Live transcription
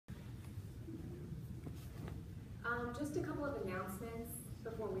Just a couple of announcements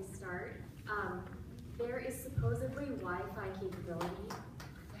before we start. There is supposedly Wi-Fi capability.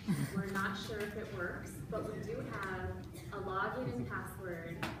 We're not sure if it works, but we do have a login and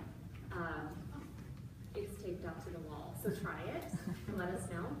password. It's taped up to the wall, so try it and let us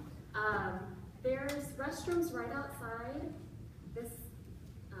know. There's restrooms right outside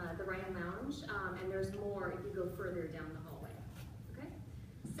the Ryan Lounge, and there's more if you go further down the hallway. Okay,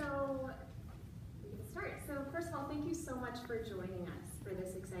 so we can start. So first of all, thank you so much for joining us for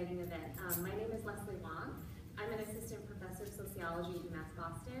this exciting event. My name is Leslie Wong. I'm an assistant professor of sociology at UMass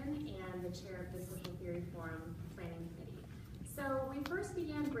Boston and the chair of the Social Theory Forum Planning Committee. So we first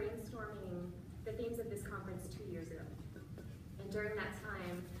began brainstorming the themes of this conference 2 years ago. And during that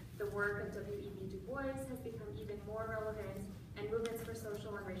time, the work of W.E.B. Du Bois has become even more relevant, and movements for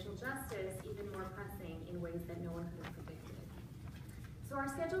social and racial justice even more pressing in ways that no one could have predicted. So our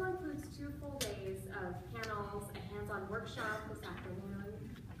schedule includes 2 full days of panels, a hands-on workshop this afternoon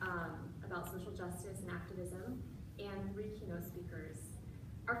about social justice and activism, and 3 keynote speakers.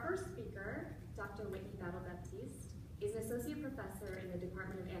 Our first speaker, Dr. Whitney Battle-Baptiste, is an associate professor in the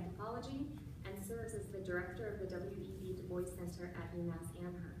Department of Anthropology and serves as the director of the W.E.B. Du Bois Center at UMass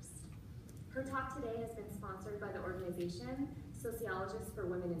Amherst. Her talk today has been sponsored by the organization Sociologists for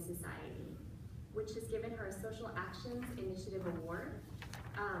Women in Society, which has given her a Social Actions Initiative Award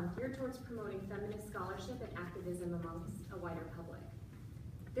geared towards promoting feminist scholarship and activism amongst a wider public.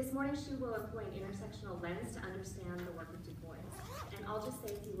 This morning she will employ an intersectional lens to understand the work of Du Bois, and I'll just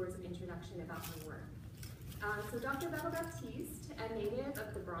say a few words of introduction about her work. So Dr. Battle-Baptiste, a native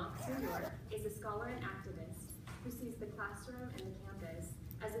of the Bronx, New York, is a scholar and activist who sees the classroom and the campus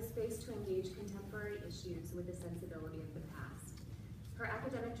as a space to engage contemporary issues with the sensibility of the past. Her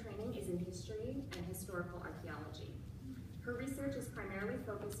academic training is in history and historical archaeology. Her research is primarily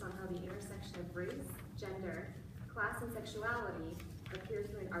focused on how the intersection of race, gender, class, and sexuality appear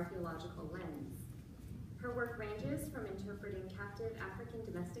through an archaeological lens. Her work ranges from interpreting captive African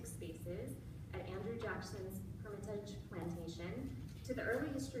domestic spaces at Andrew Jackson's Hermitage Plantation to the early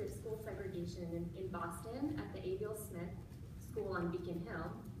history of school segregation in Boston at the Abiel Smith School on Beacon Hill,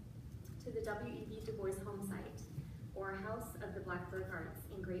 to the W.E.B. Du Bois home site, or House of the Blackbird Arts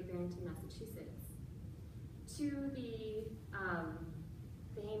in Great Barrington, Massachusetts, to the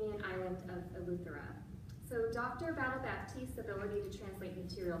Bahamian island of Eleuthera. So Dr. Battle-Baptiste's ability to translate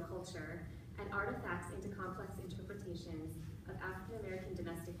material culture and artifacts into complex interpretations of African-American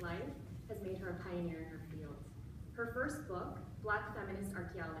domestic life has made her a pioneer in her field. Her first book, Black Feminist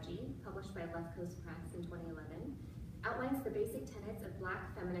Archaeology, published by Left Coast Press in 2011, outlines the basic tenets of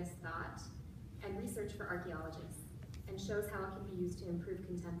Black feminist thought and research for archaeologists, and shows how it can be used to improve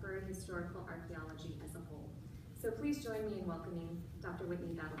contemporary historical archaeology as a whole. So please join me in welcoming Dr.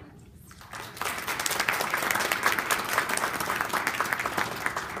 Whitney Battle-Baptiste.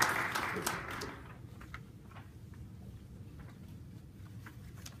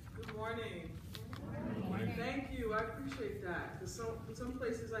 Good morning. Good morning. Thank you, I appreciate that. Because some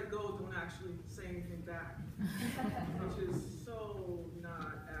places I go don't actually say anything back, which is so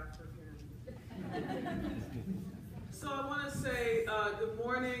not African. So I want to say good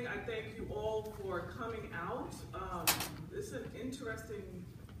morning. I thank you all for coming out. It's an interesting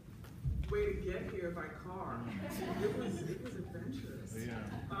way to get here by car. It was adventurous. Yeah.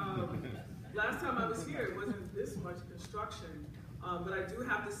 Last time I was here, it wasn't this much construction. But I do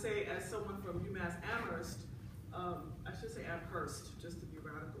have to say, as someone from UMass Amherst, I should say Amherst, just to be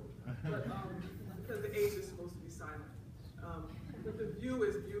radical, but because the H is supposed to be silent. But the view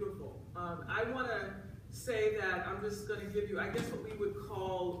is beautiful. I want to say that I'm just going to give you, I guess what we would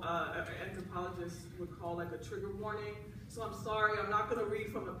call, anthropologists would call like a trigger warning. So I'm sorry, I'm not going to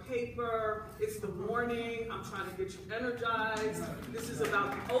read from a paper. It's the morning. I'm trying to get you energized. This is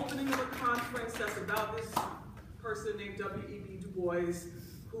about the opening of a conference that's about this person named W.E.B. Du Bois,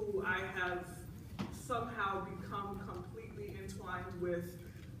 who I have somehow become completely entwined with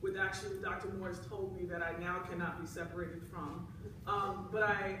actually Dr. Morris told me that I now cannot be separated from.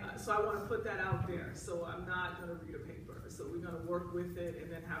 So I want to put that out there. So I'm not going to read a paper. So we're going to work with it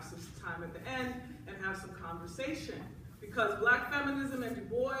and then have some time at the end and have some conversation. Because Black feminism and Du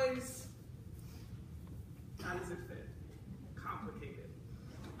Bois, how does it fit? Complicated.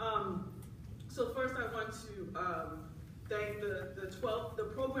 So first I want to thank the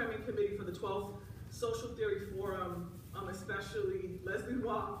programming committee for the 12th Social Theory Forum, especially Leslie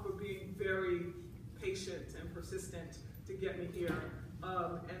Wong for being very patient and persistent to get me here.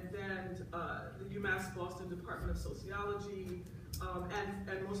 And then the UMass Boston Department of Sociology,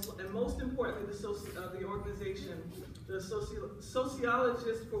 and most importantly, the organization, the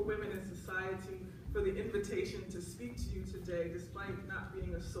Sociologists for Women in Society, for the invitation to speak to you today, despite not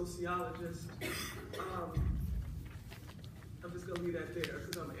being a sociologist. I'm just going to leave that there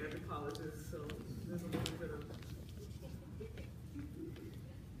because I'm an anthropologist, so there's a little bit of...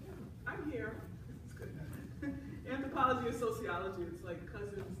 I'm here. It's good. Anthropology and sociology, it's like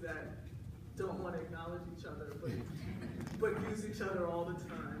cousins that don't want to acknowledge each other, but use each other all the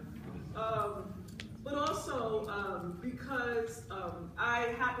time. But also because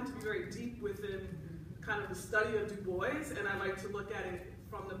I happen to be very deep within kind of the study of Du Bois, and I like to look at it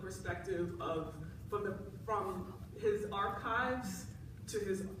from the perspective of from his archives to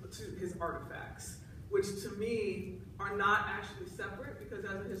his artifacts, which to me are not actually separate, because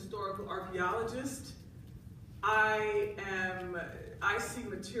as a historical archaeologist, I see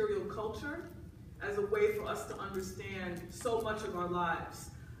material culture as a way for us to understand so much of our lives.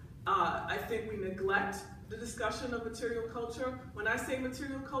 I think we neglect the discussion of material culture. When I say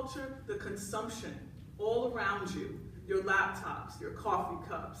material culture, the consumption all around you, your laptops, your coffee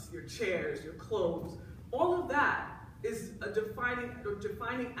cups, your chairs, your clothes, all of that is a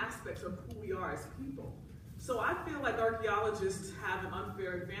defining aspects of who we are as people. So I feel like archaeologists have an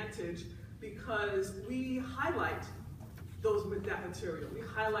unfair advantage because we highlight that material, we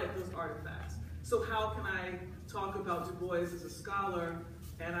highlight those artifacts. So how can I talk about Du Bois as a scholar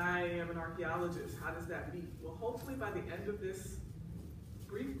and I am an archaeologist? How does that meet? Well, hopefully by the end of this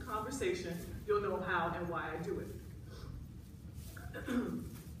brief conversation, you'll know how and why I do it.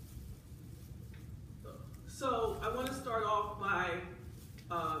 So I want to start off by,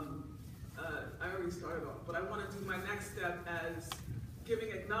 I already started off, but I want to do my next step as giving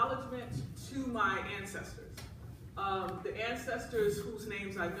acknowledgement to my ancestors. The ancestors whose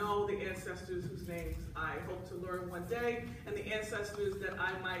names I know, the ancestors whose names I hope to learn one day, and the ancestors that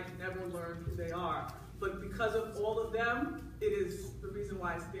I might never learn who they are. But because of all of them, it is the reason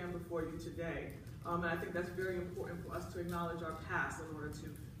why I stand before you today. And I think that's very important for us to acknowledge our past in order to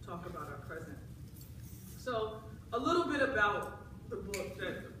talk about our present. So a little bit about the book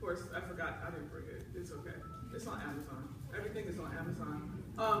that, of course, I forgot, I didn't bring it. It's okay. It's on Amazon. Everything is on Amazon.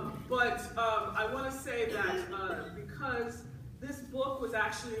 But I want to say that because this book was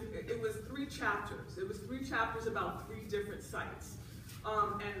actually, it was 3 chapters. It was 3 chapters about 3 different sites.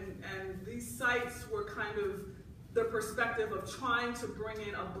 And these sites were kind of the perspective of trying to bring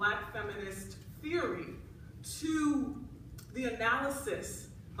in a Black feminist theory to the analysis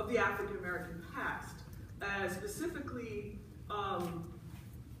of the African American past. Specifically,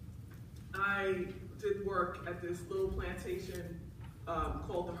 I did work at this little plantation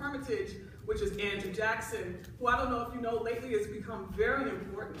called the Hermitage, which is Andrew Jackson, who I don't know if you know, lately has become very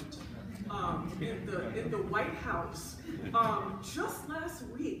important in the White House. Just last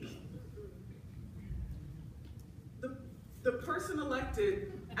week, the person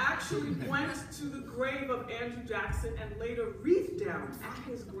elected actually went to the grave of Andrew Jackson and laid a wreath down at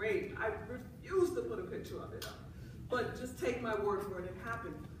his grave. I refuse to put a picture of it up, but just take my word for it, it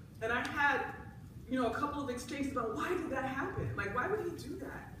happened. And I had, a couple of exchanges about why did that happen? Like, why would he do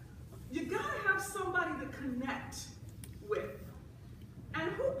that? You gotta have somebody to connect with. And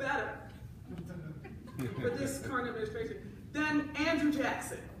who better for this current administration than Andrew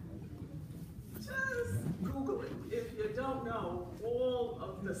Jackson? Just Google it if you don't know all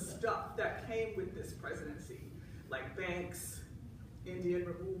of the stuff that came with this presidency, like banks, Indian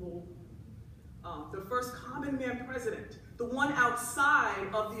removal, the first common man president, the one outside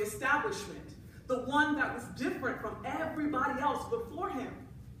of the establishment, the one that was different from everybody else before him.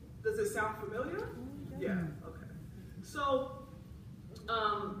 Does it sound familiar? Yeah, okay. So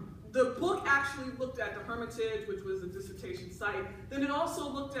the book actually looked at the Hermitage, which was a dissertation site. Then it also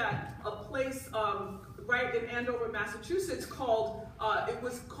looked at a place right in Andover, Massachusetts called, it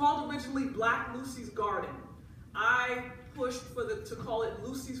was called originally Black Lucy's Garden. I pushed to call it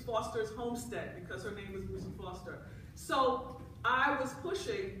Lucy Foster's Homestead because her name was Lucy Foster. So I was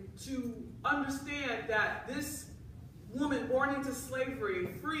pushing to understand that this woman born into slavery,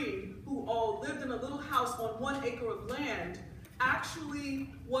 free, who all lived in a little house on 1 acre of land, actually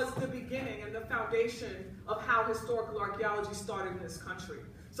was the beginning and the foundation of how historical archaeology started in this country.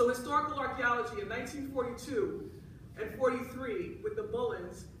 So historical archaeology in 1942 and 43 with the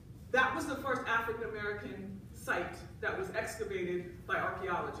Bullens, that was the first African American site that was excavated by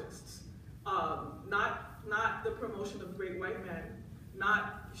archaeologists. Not the promotion of great white men,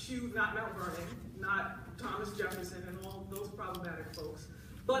 not Mount Vernon, not Thomas Jefferson and all those problematic folks,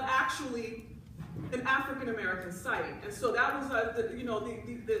 but actually an African American site. And so that was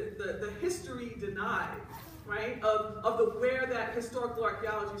the history denied, right, of the where that historical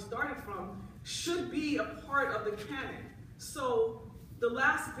archaeology started from should be a part of the canon. So the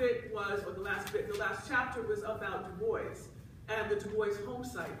last chapter was about Du Bois and the Du Bois home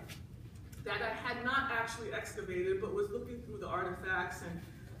site that I had not actually excavated, but was looking through the artifacts, and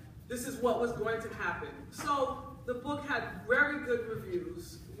this is what was going to happen. So the book had very good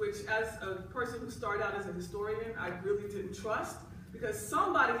reviews, which as a person who started out as a historian, I really didn't trust, because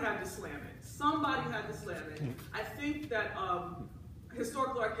somebody had to slam it. Somebody had to slam it. I think that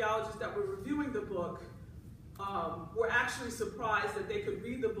historical archaeologists that were reviewing the book were actually surprised that they could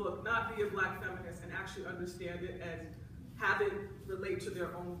read the book, not be a Black feminist, and actually understand it and have it relate to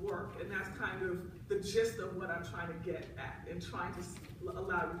their own work. And that's kind of the gist of what I'm trying to get at and trying to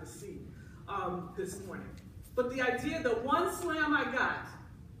allow you to see this morning. But the idea, the one slam I got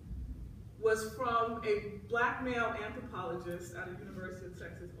was from a Black male anthropologist at the University of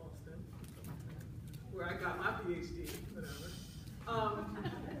Texas, Austin, where I got my PhD, whatever.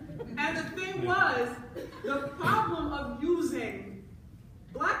 And the thing was, the problem of using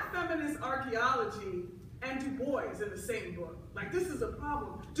Black feminist archaeology and Du Bois in the same book. Like, this is a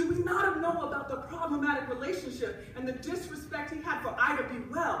problem. Do we not know about the problematic relationship and the disrespect he had for Ida B.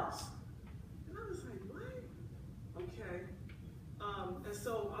 Wells? And I was like, what? Okay. And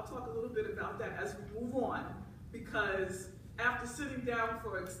so I'll talk a little bit about that as we move on, because after sitting down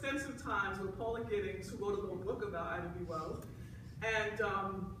for extensive times with Paula Giddings, who wrote a little book about Ida B. Wells, and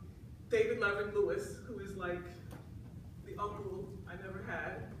David Leverett Lewis, who is like the uncle I never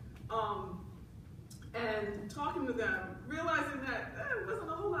had, and talking to them, realizing that there wasn't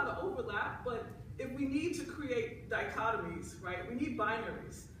a whole lot of overlap, but if we need to create dichotomies, right, we need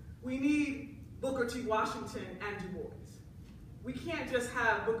binaries. We need Booker T. Washington and Du Bois. We can't just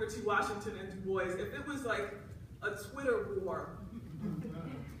have Booker T. Washington and Du Bois. If it was like a Twitter war,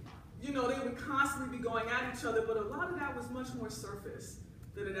 you know, they would constantly be going at each other, but a lot of that was much more surface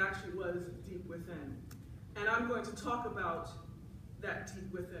than it actually was deep within. And I'm going to talk about that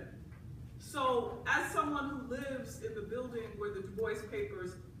deep within. So, as someone who lives in the building where the Du Bois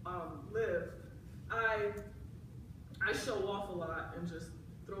papers live, I show off a lot and just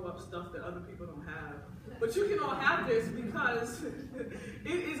throw up stuff that other people don't have. But you can all have this because it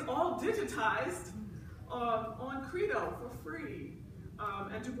is all digitized on Credo for free.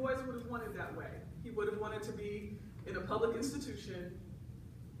 And Du Bois would have wanted that way. He would have wanted to be in a public institution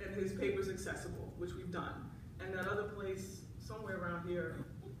and his papers accessible, which we've done. And that other place somewhere around here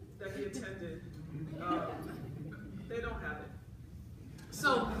that he attended, they don't have it.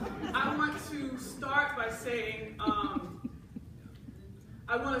 So I want to start by saying, I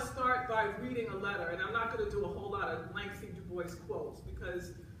want to start by reading a letter, and I'm not going to do a whole lot of lengthy Du Bois quotes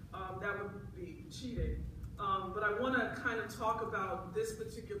because that would be cheating. But I want to kind of talk about this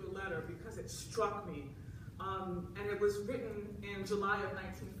particular letter because it struck me. And it was written in July of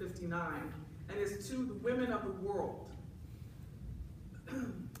 1959, and it's to the women of the world.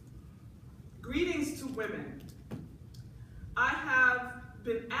 Greetings to women. I have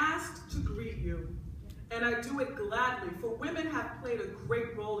been asked to greet you, and I do it gladly, for women have played a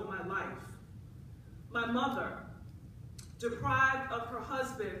great role in my life. My mother, deprived of her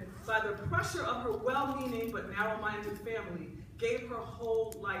husband by the pressure of her well-meaning but narrow-minded family, gave her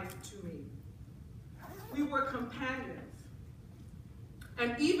whole life to me. We were companions.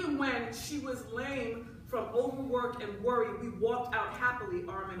 And even when she was lame from overwork and worry, we walked out happily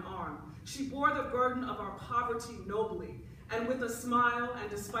arm in arm. She bore the burden of our poverty nobly, and with a smile, and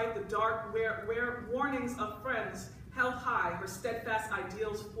despite the dark warnings of friends, held high her steadfast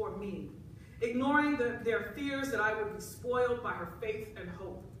ideals for me, ignoring their fears that I would be spoiled by her faith and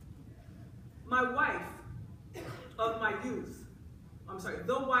hope. The wife of my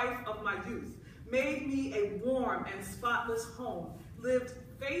youth, made me a warm and spotless home, lived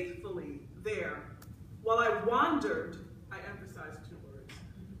faithfully there, while I wandered, I emphasize two words,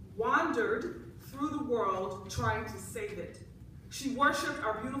 wandered through the world trying to save it. She worshipped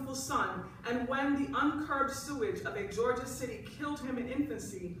our beautiful son, and when the uncurbed sewage of a Georgia city killed him in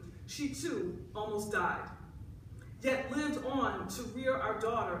infancy, she too almost died, yet lived on to rear our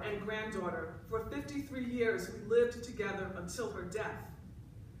daughter and granddaughter. For 53 years we lived together until her death.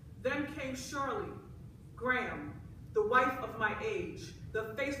 Then came Shirley Graham, the wife of my age,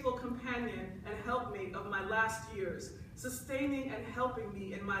 the faithful companion and helpmate of my last years, sustaining and helping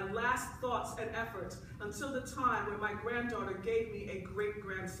me in my last thoughts and efforts until the time when my granddaughter gave me a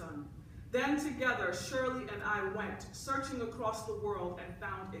great-grandson. Then together, Shirley and I went, searching across the world, and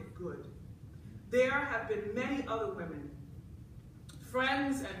found it good. There have been many other women,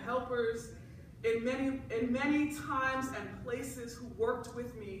 friends and helpers, in many times and places who worked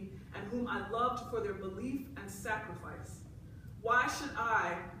with me and whom I loved for their belief and sacrifice. Why should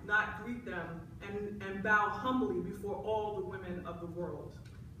I not greet them and bow humbly before all the women of the world?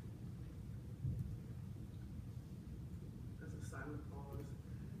 That's a silent pause.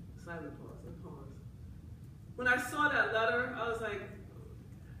 Silent pause, and pause. When I saw that letter, I was like,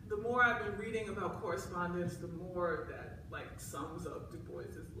 the more I've been reading about correspondence, the more that sums up Du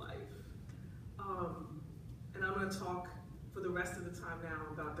Bois's life. And I'm going to talk for the rest of the time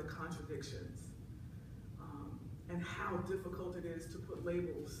now about the contradictions and how difficult it is to put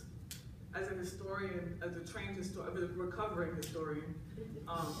labels. As an historian, as a trained historian, a recovering historian,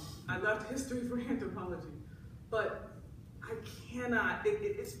 I left history for anthropology, but I cannot,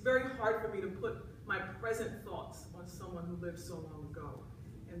 it's very hard for me to put my present thoughts on someone who lived so long ago.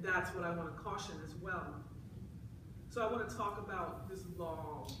 And that's what I want to caution as well. So I want to talk about this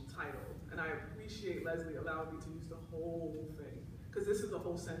long title, and I appreciate Leslie allowing me to use the whole thing, because this is a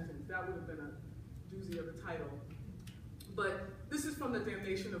whole sentence. That would have been a doozy of a title. But this is from The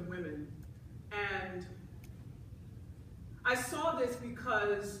Damnation of Women. And I saw this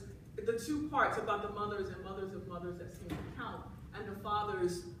because the two parts about the mothers and mothers of mothers that seem to count, and the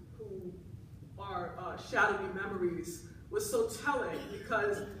fathers who are shadowy memories, was so telling,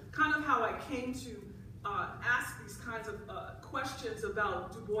 because kind of how I came to ask these kinds of questions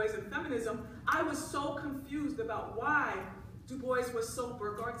about Du Bois and feminism, I was so confused about why Du Bois was so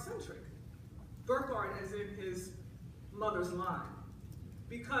Burgard-centric. Burgard as in his mother's line,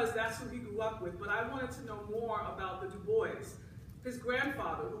 because that's who he grew up with. But I wanted to know more about the Du Bois. His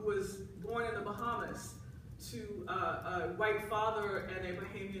grandfather, who was born in the Bahamas to a white father and a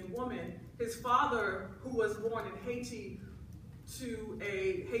Bahamian woman. His father, who was born in Haiti to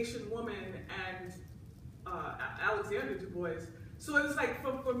a Haitian woman and Alexander Du Bois. So it was like,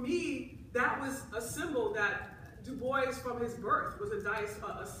 for me, that was a symbol that Du Bois from his birth was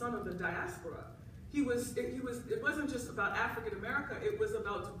a son of the diaspora. It wasn't just about African America, it was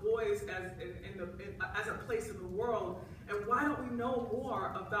about Du Bois as a place in the world. And why don't we know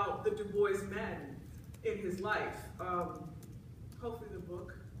more about the Du Bois men in his life? Hopefully the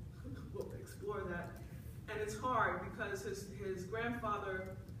book will explore that. And it's hard because his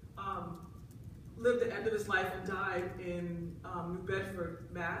grandfather lived the end of his life and died in New Bedford,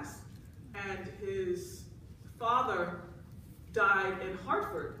 Mass. And his father died in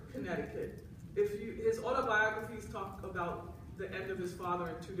Hartford, Connecticut. His autobiographies talk about the end of his father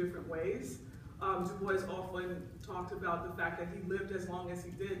in two different ways. Du Bois often talked about the fact that he lived as long as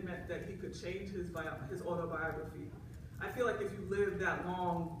he did meant that he could change his autobiography. I feel like if you live that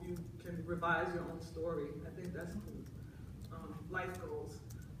long, you can revise your own story. I think that's cool. Life goals.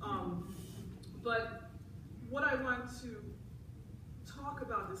 But what I want to talk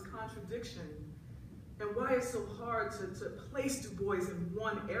about this contradiction and why it's so hard to place Du Bois in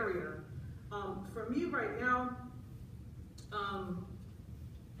one area. For me right now,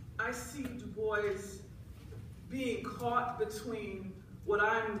 I see Du Bois being caught between what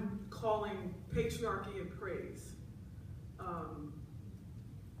I'm calling patriarchy and praise.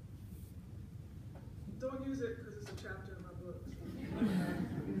 Don't use it because it's a chapter in my book.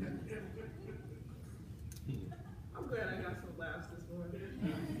 I'm glad I got some laughs this morning.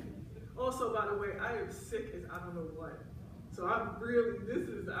 Also, by the way, I am sick as I don't know what. So I'm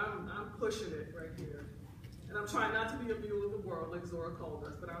pushing it right here. And I'm trying not to be a mule of the world like Zora called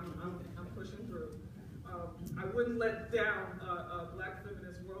us, but I'm pushing through. I wouldn't let down Black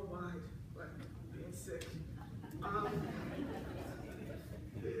feminists worldwide by being sick. Oh,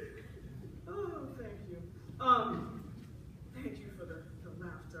 thank you. Thank you for the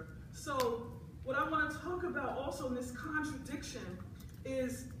laughter. So what I want to talk about also in this contradiction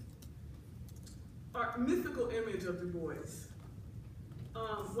is our mythical image of Du Bois.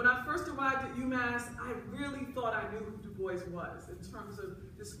 When I first arrived at UMass, I really thought I knew who Du Bois was in terms of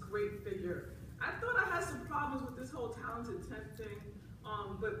this great figure. I thought I had some problems with this whole talented 10th thing,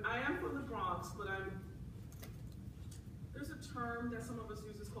 but I am from the Bronx, but there's a term that some of us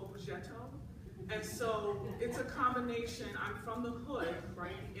use, it's called progetto. And so it's a combination. I'm from the hood,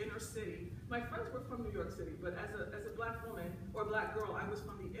 right, the inner city. My friends were from New York City, but as a Black woman or Black girl, I was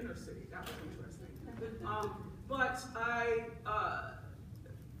from the inner city. That was interesting. But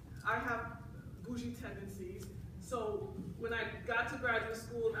I have bougie tendencies. So when I got to graduate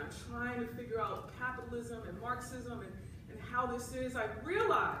school and I'm trying to figure out capitalism and Marxism and how this is, I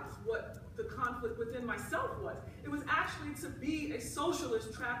realized what the conflict within myself was. It was actually to be a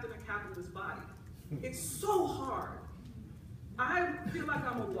socialist trapped in a capitalist body. It's so hard. I feel like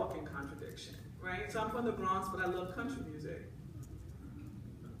I'm a walking contradiction, right? So I'm from the Bronx, but I love country music.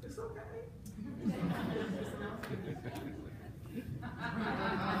 It's okay.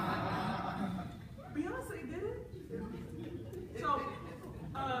 Beyonce did it.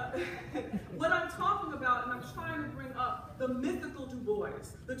 What I'm talking about, and I'm trying to bring up the mythical Du Bois,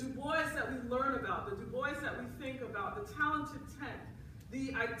 the Du Bois that we learn about, the Du Bois that we think about, the talented 10th,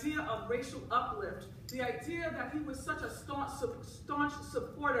 the idea of racial uplift, the idea that he was such a staunch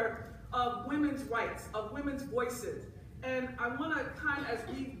supporter of women's rights, of women's voices. And I want to kind of, as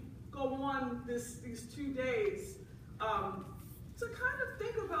we go on these 2 days, to kind of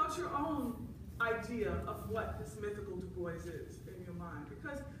think about your own idea of what this mythical Du Bois is in your mind.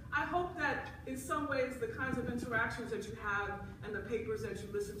 Because I hope that in some ways the kinds of interactions that you have and the papers that you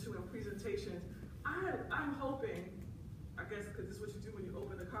listen to and presentations, I'm hoping, I guess because this is what you do when you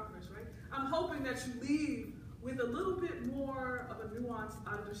open a conference, right? I'm hoping that you leave with a little bit more of a nuanced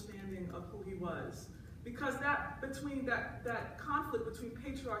understanding of who he was. Because that conflict between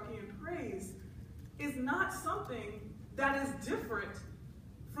patriarchy and praise is not something that is different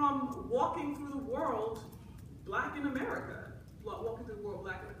from walking through the world black in America. Walking through the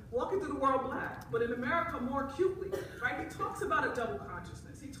world black, but in America more acutely, right? He talks about a double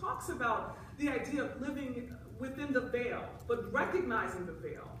consciousness. He talks about the idea of living within the veil, but recognizing the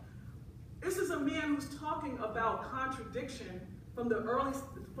veil. This is a man who's talking about contradiction from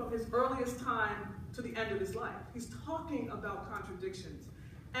his earliest time to the end of his life. He's talking about contradictions.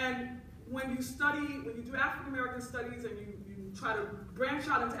 And when you do African American studies and you try to branch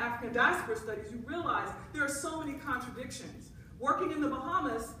out into African diaspora studies, you realize there are so many contradictions. Working in the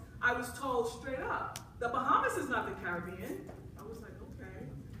Bahamas, I was told straight up, the Bahamas is not the Caribbean. I was like, okay.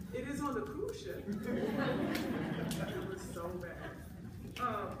 It is on the cruise ship. It was so bad.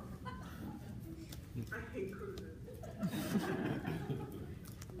 I hate cruises.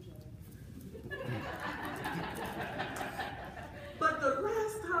 But the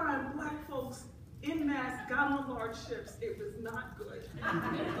last time black folks en masse got on large ships, it was not good.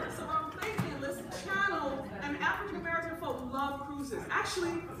 So I'm thinking, let's channel, and African American folk love cruises.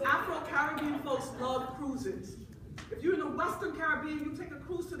 Actually, Afro-Caribbean folks love cruises. If you're in the Western Caribbean, you take a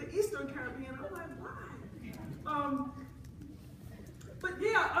cruise to the Eastern Caribbean. I'm like, why? But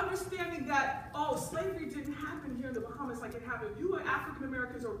yeah, understanding that, oh, slavery didn't happen here in the Bahamas like it happened. You African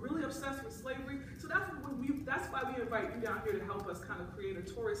Americans are really obsessed with slavery, so that's why we invite you down here to help us kind of create a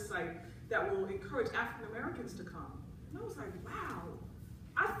tourist site that will encourage African Americans to come. And I was like, wow.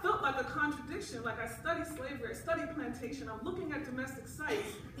 I felt like a contradiction. Like I study slavery, I study plantation, I'm looking at domestic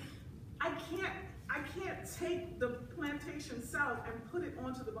sites. I can't take the plantation south and put it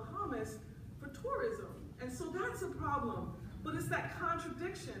onto the Bahamas for tourism. And so that's a problem. But it's that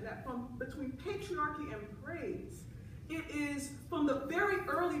contradiction that between patriarchy and praise. It is from the very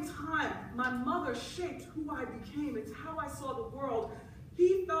early time my mother shaped who I became. It's how I saw the world.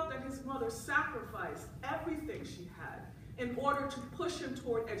 He felt that his mother sacrificed everything she had in order to push him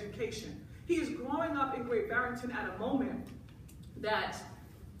toward education. He is growing up in Great Barrington at a moment that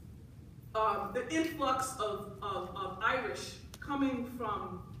the influx of Irish coming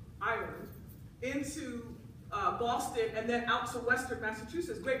from Ireland into Boston and then out to Western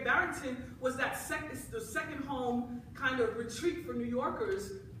Massachusetts. Great Barrington was the second home kind of retreat for New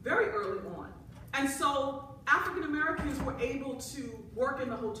Yorkers very early on. And so African Americans were able to work in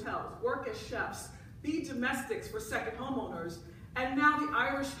the hotels, work as chefs, be domestics for second homeowners. And now the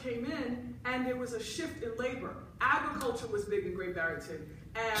Irish came in and there was a shift in labor. Agriculture was big in Great Barrington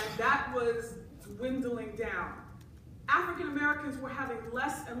and that was dwindling down. African Americans were having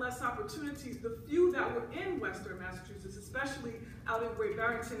less and less opportunities. The few that were in Western Massachusetts, especially out in Great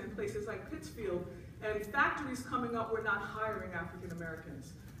Barrington and places like Pittsfield, and factories coming up were not hiring African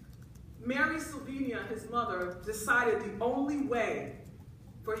Americans. Mary Sylvania, his mother, decided the only way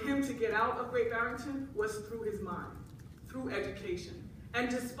for him to get out of Great Barrington was through his mind, through education. And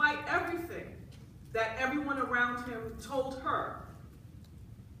despite everything that everyone around him told her,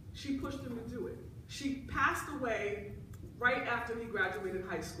 she pushed him to do it. She passed away right after he graduated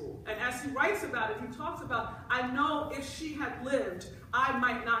high school. And as he writes about it, he talks about, I know if she had lived, I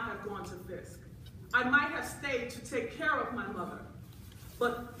might not have gone to Fisk. I might have stayed to take care of my mother.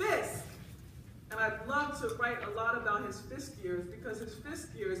 But Fisk, and I'd love to write a lot about his Fisk years, because his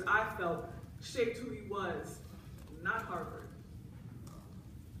Fisk years, I felt, shaped who he was, not Harvard.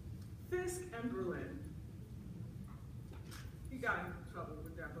 Fisk and Berlin. He got in trouble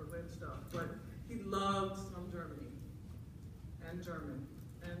with that Berlin stuff, but he loved some Germany. And German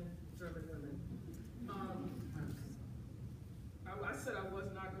women. I said I was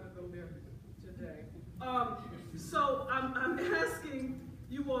not going to go there today. So I'm asking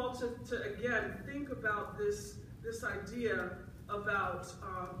you all to again think about this idea about,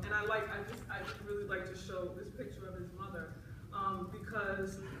 and I just really like to show this picture of his mother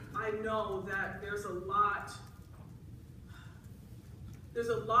because I know that there's a lot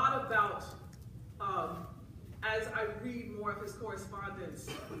about as I read more of his correspondence,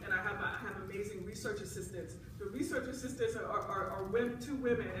 and I have amazing research assistants. The research assistants are two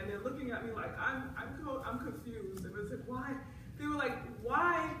women, and they're looking at me like I'm confused. And I said, why? They were like,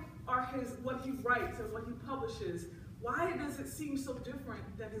 why are what he writes and what he publishes, why does it seem so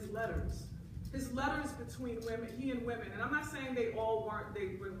different than his letters? His letters between women, he and women, and I'm not saying they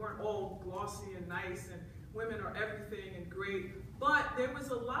weren't all glossy and nice, and women are everything and great, but there was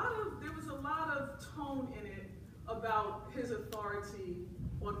a lot of tone in it about his authority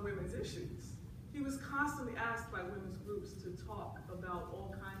on women's issues. He was constantly asked by women's groups to talk about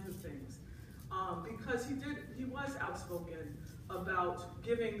all kinds of things, because he was outspoken about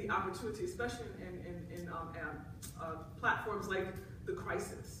giving the opportunity, especially in platforms like The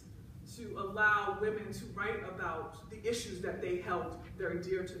Crisis, to allow women to write about the issues that they held very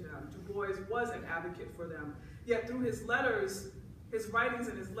dear to them. Du Bois was an advocate for them. Yet through his letters, his writings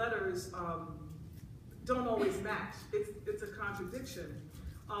and his letters don't always match. It's a contradiction.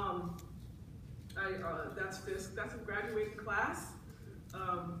 That's Fisk. That's a graduating class.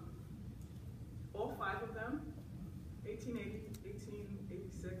 All 5 of them. 1880,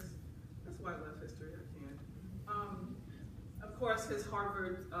 1886. That's why I love history. I can't. Of course, his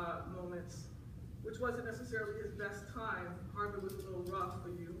Harvard moments, which wasn't necessarily his best time. Harvard was a little rough for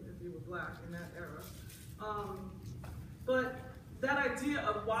you if you were black in that era. But that idea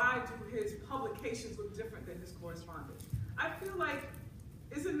of why do his publications look different than his correspondence? I feel like,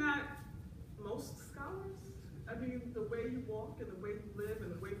 isn't that most scholars? I mean, the way you walk and the way you live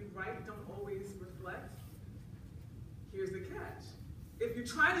and the way you write don't always reflect. Here's the catch. If you're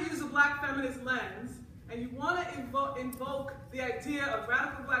trying to use a black feminist lens and you want to invoke the idea of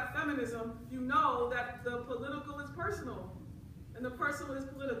radical black feminism, you know that the political is personal and the personal is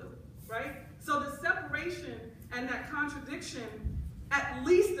political, right? So the separation and that contradiction, at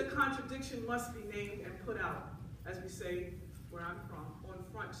least the contradiction must be named and put out, as we say where I'm from, on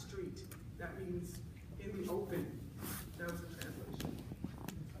Front Street. That means in the open. That was the translation.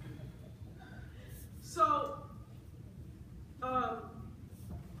 So,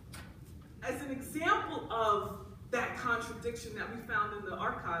 as an example of that contradiction that we found in the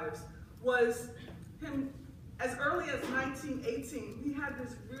archives was him, as early as 1918, he had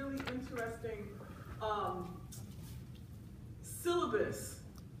this really interesting syllabus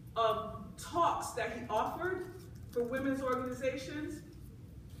of talks that he offered for women's organizations,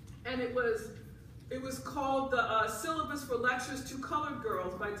 and it was called the Syllabus for Lectures to Colored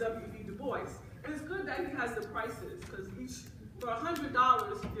Girls by W.E. Du Bois. And it's good that he has the prices, because for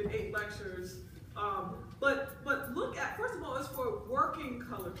 $100 you get 8 lectures. But look at, first of all, it's for working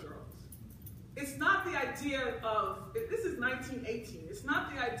colored girls. It's not the idea of, this is 1918, it's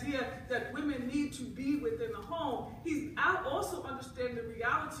not the idea that women need to be within the home. He's also understanding the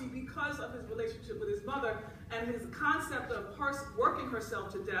reality because of his relationship with his mother and his concept of her working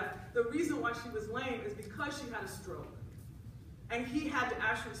herself to death. The reason why she was lame is because she had a stroke. And he had to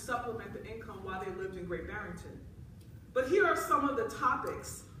actually supplement the income while they lived in Great Barrington. But here are some of the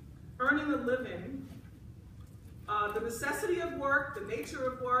topics: earning a living, the necessity of work, the nature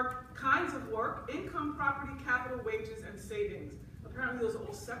of work, kinds of work, income, property, capital, wages, and savings. Apparently those are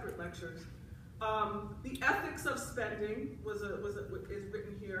all separate lectures. The ethics of spending is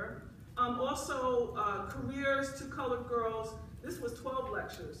written here. Also, careers to colored girls. This was 12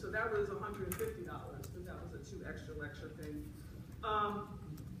 lectures, so that was $150, because that was a 2 extra lecture thing.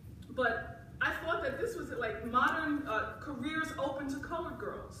 But I thought that this was like modern careers open to colored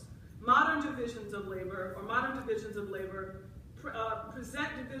girls. Modern divisions of labor, or modern divisions of labor,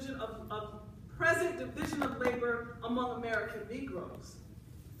 present division of labor among American Negroes.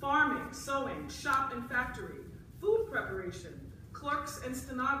 Farming, sewing, shop and factory, food preparation, clerks and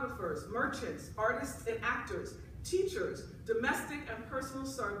stenographers, merchants, artists and actors, teachers, domestic and personal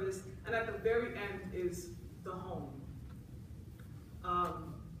service, and at the very end is the home.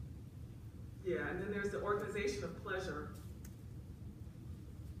 And then there's the organization of pleasure,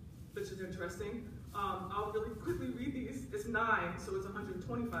 which is interesting. I'll really quickly read these. It's 9, so it's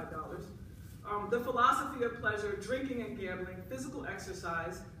 $125. The philosophy of pleasure, drinking and gambling, physical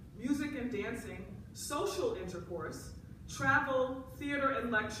exercise, music and dancing, social intercourse, travel, theater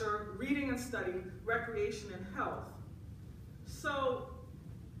and lecture, reading and study, recreation and health. So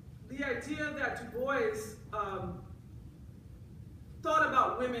the idea that Du Bois thought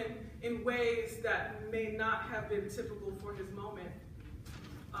about women in ways that may not have been typical for his moment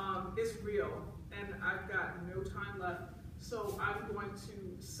is real, and I've got no time left, so I'm going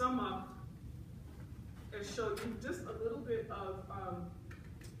to sum up and show you just a little bit of,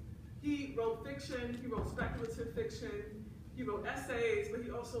 he wrote fiction, he wrote speculative fiction, he wrote essays, but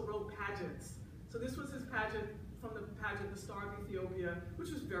he also wrote pageants. So this was his pageant, from the pageant, The Star of Ethiopia, which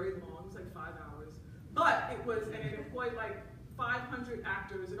was very long, it was like 5 hours. But it was, and it employed like 500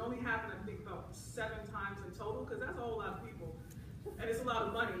 actors. It only happened, I think, about 7 times in total, because that's a whole lot of people, and it's a lot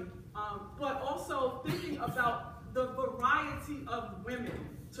of money. But also thinking about the variety of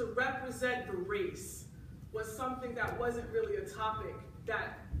women to represent the race was something that wasn't really a topic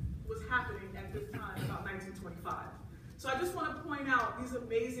that was happening at this time, about 1925. So I just want to point out these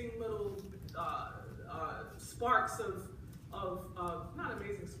amazing little sparks of not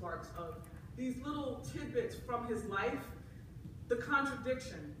amazing sparks, of these little tidbits from his life. The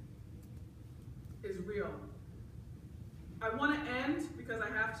contradiction is real. I want to end, because I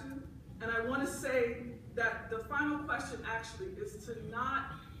have to, and I want to say that the final question actually is to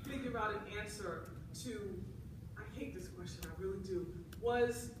not figure out an answer to, I hate this question, I really do.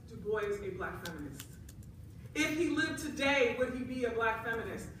 Was Du Bois a black feminist? If he lived today, would he be a black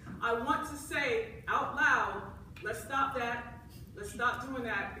feminist? I want to say out loud, let's stop that. Let's stop doing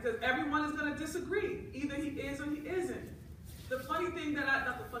that, because everyone is going to disagree. Either he is or he isn't. The funny thing that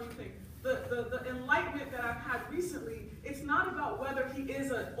not the funny thing, the enlightenment that I've had recently, it's not about whether he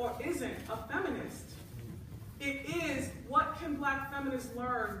is or isn't a feminist. It is, what can black feminists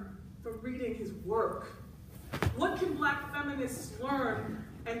learn from reading his work? What can black feminists learn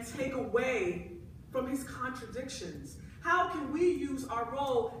and take away from his contradictions? How can we use our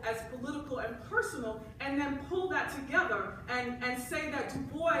role as political and personal and then pull that together and say that Du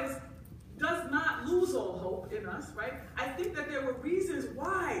Bois does not lose all hope in us, right? I think that there were reasons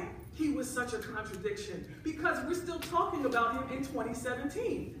why he was such a contradiction, because we're still talking about him in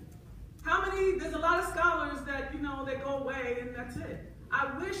 2017. There's a lot of scholars that, they go away and that's it.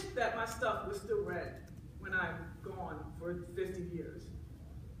 I wish that my stuff was still read when I'm gone for 50 years.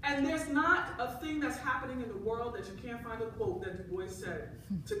 And there's not a thing that's happening in the world that you can't find a quote that Du Bois said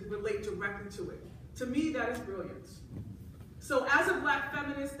to relate directly to it. To me, that is brilliance. So as a black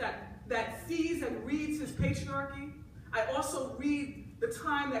feminist that sees and reads his patriarchy, I also read the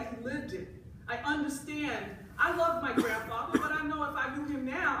time that he lived in. I understand. I love my grandfather, but I know if I knew him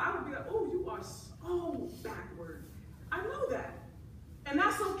now, I would be like, oh, you are so backward. I know that. And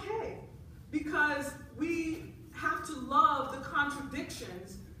that's okay, because we have to love the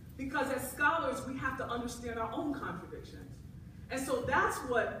contradictions, because as scholars, we have to understand our own contradictions. And so that's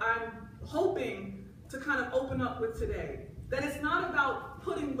what I'm hoping to kind of open up with today. That it's not about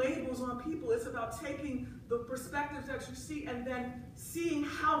putting labels on people, it's about taking the perspectives that you see and then seeing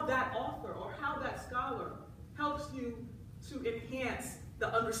how that author or how that scholar helps you to enhance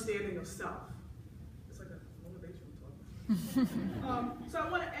the understanding of self. It's like a motivational talk. So I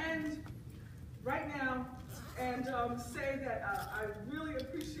want to end right now and say that I really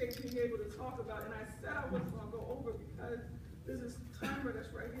appreciate being able to talk about, and I said I wasn't going to go over because there's this timer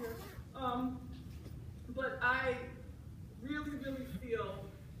that's right here. But I really, really feel,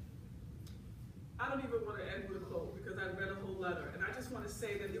 I don't even want to end with a quote because I read a whole letter, and I just want to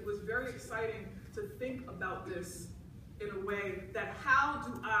say that it was very exciting to think about this in a way that how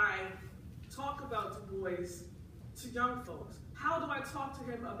do I talk about Du Bois to young folks? How do I talk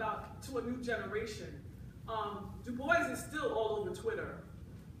to him to a new generation? Du Bois is still all over Twitter.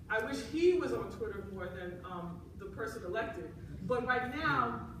 I wish he was on Twitter more than the person elected. But right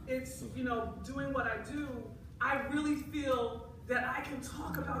now, it's, doing what I do, I really feel that I can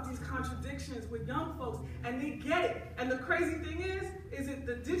talk about these contradictions with young folks and they get it. And the crazy thing is that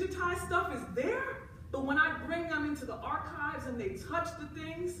the digitized stuff is there, but when I bring them into the archives and they touch the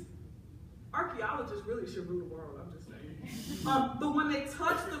things, archaeologists really should rule the world, I'm just saying. But when they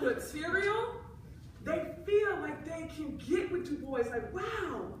touch the material, they feel like they can get with Du Bois, like,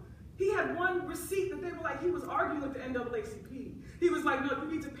 wow. He had one receipt that they were like, he was arguing with the NAACP. He was like, no,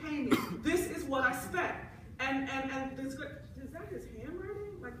 you need to pay me. This is what I spent. And is that his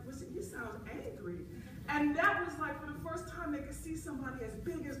handwriting? Like, he sounds angry. And that was like, for the first time, they could see somebody as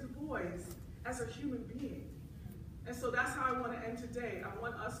big as Du Bois as a human being. And so that's how I want to end today. I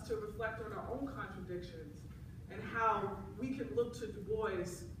want us to reflect on our own contradictions and how we can look to Du Bois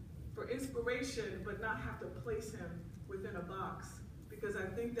for inspiration, but not have to place him within a box. Because I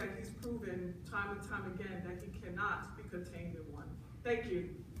think that he's proven time and time again that he cannot be contained in one. Thank you.